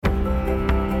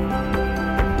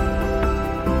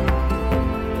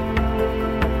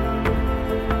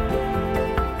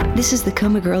This is the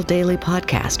Coma Girl Daily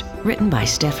Podcast, written by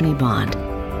Stephanie Bond.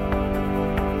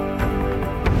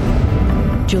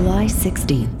 July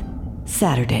 16th,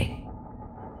 Saturday.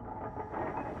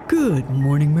 Good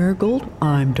morning, Marigold.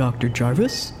 I'm Dr.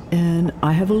 Jarvis, and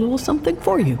I have a little something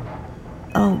for you.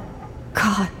 Oh,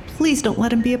 God, please don't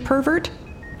let him be a pervert.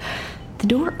 The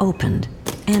door opened,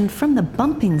 and from the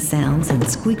bumping sounds and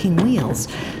squeaking wheels,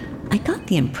 I got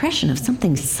the impression of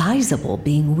something sizable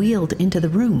being wheeled into the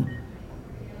room.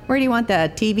 Where do you want the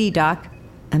TV, Doc?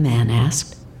 A man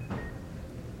asked.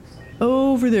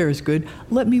 Over there is good.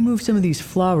 Let me move some of these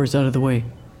flowers out of the way.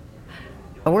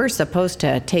 We're supposed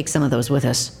to take some of those with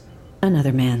us,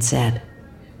 another man said.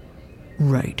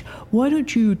 Right. Why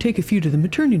don't you take a few to the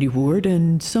maternity ward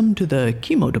and some to the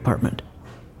chemo department?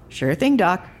 Sure thing,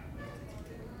 Doc.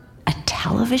 A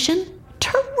television?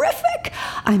 Terrific!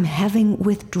 I'm having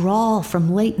withdrawal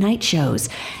from late night shows,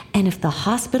 and if the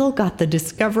hospital got the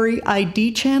Discovery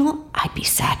ID channel, I'd be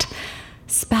set.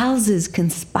 Spouses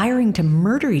conspiring to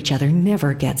murder each other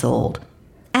never gets old.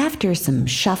 After some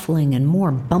shuffling and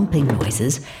more bumping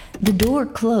noises, the door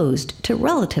closed to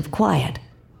relative quiet.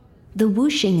 The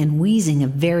whooshing and wheezing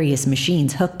of various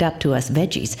machines hooked up to us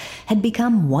veggies had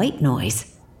become white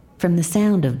noise. From the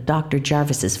sound of Dr.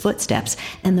 Jarvis's footsteps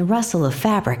and the rustle of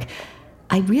fabric,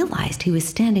 I realized he was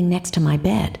standing next to my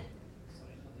bed.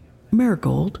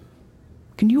 Marigold,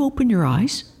 can you open your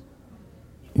eyes?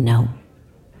 No.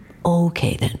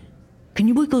 Okay, then. Can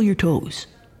you wiggle your toes?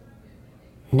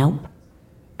 Nope.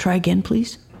 Try again,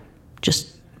 please.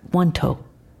 Just one toe.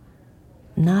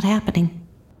 Not happening.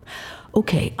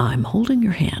 Okay, I'm holding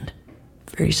your hand.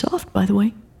 Very soft, by the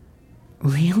way.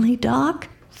 Really, Doc?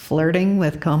 Flirting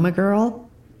with Coma Girl?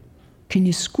 Can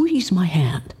you squeeze my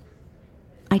hand?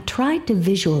 I tried to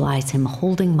visualize him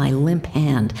holding my limp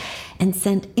hand and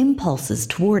sent impulses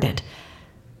toward it.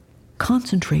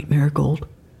 Concentrate, Marigold,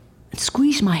 and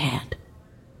squeeze my hand.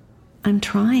 I'm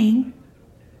trying.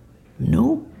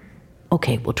 No?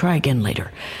 Okay, we'll try again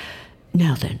later.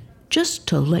 Now then, just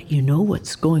to let you know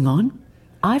what's going on,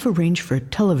 I've arranged for a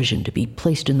television to be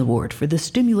placed in the ward for the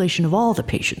stimulation of all the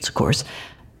patients, of course,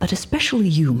 but especially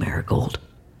you, Marigold.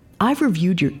 I've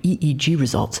reviewed your EEG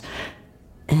results,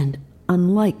 and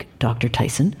unlike Dr.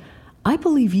 Tyson, I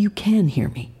believe you can hear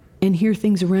me and hear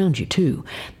things around you, too.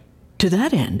 To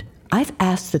that end, I've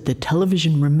asked that the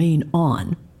television remain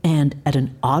on and at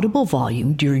an audible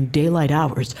volume during daylight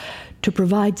hours to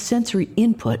provide sensory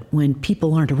input when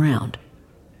people aren't around.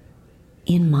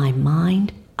 In my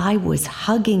mind, I was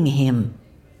hugging him.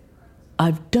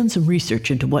 I've done some research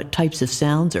into what types of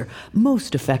sounds are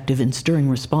most effective in stirring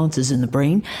responses in the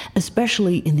brain,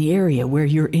 especially in the area where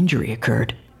your injury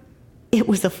occurred. It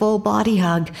was a full body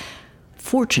hug.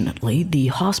 Fortunately, the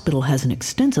hospital has an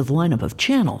extensive lineup of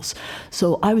channels,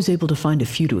 so I was able to find a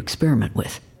few to experiment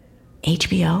with.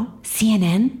 HBO,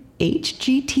 CNN,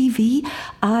 HGTV.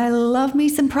 I love me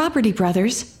some Property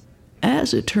Brothers.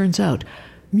 As it turns out,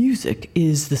 music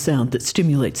is the sound that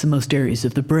stimulates the most areas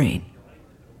of the brain.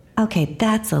 Okay,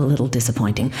 that's a little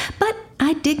disappointing, but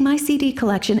I dig my CD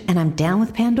collection and I'm down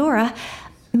with Pandora.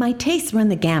 My tastes run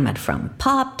the gamut from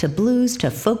pop to blues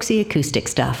to folksy acoustic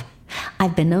stuff.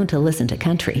 I've been known to listen to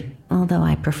country, although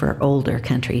I prefer older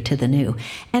country to the new,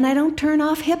 and I don't turn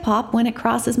off hip-hop when it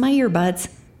crosses my earbuds.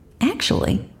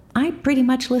 Actually, I pretty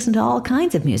much listen to all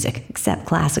kinds of music, except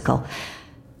classical.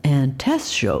 And tests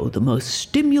show the most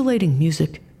stimulating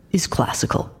music is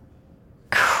classical.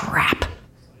 Crap.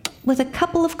 With a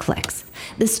couple of clicks,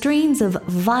 the strains of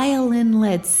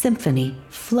violin-led symphony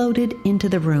floated into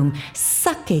the room,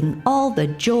 sucking all the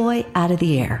joy out of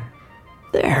the air.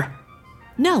 There.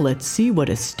 Now let's see what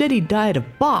a steady diet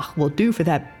of Bach will do for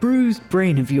that bruised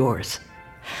brain of yours.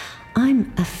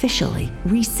 I'm officially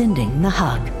rescinding the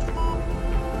hug.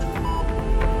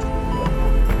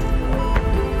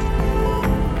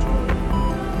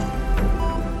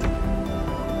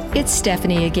 It's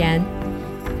Stephanie again.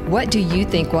 What do you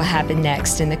think will happen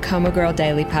next in the Coma Girl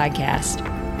Daily Podcast?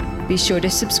 Be sure to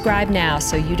subscribe now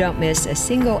so you don't miss a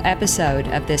single episode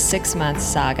of this 6-month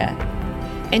saga.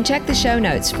 And check the show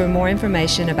notes for more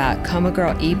information about Coma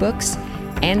Girl ebooks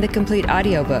and the complete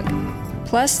audiobook,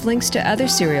 plus links to other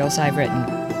serials I've written.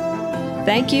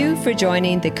 Thank you for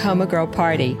joining the Coma Girl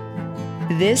Party.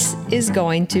 This is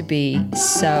going to be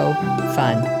so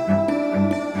fun.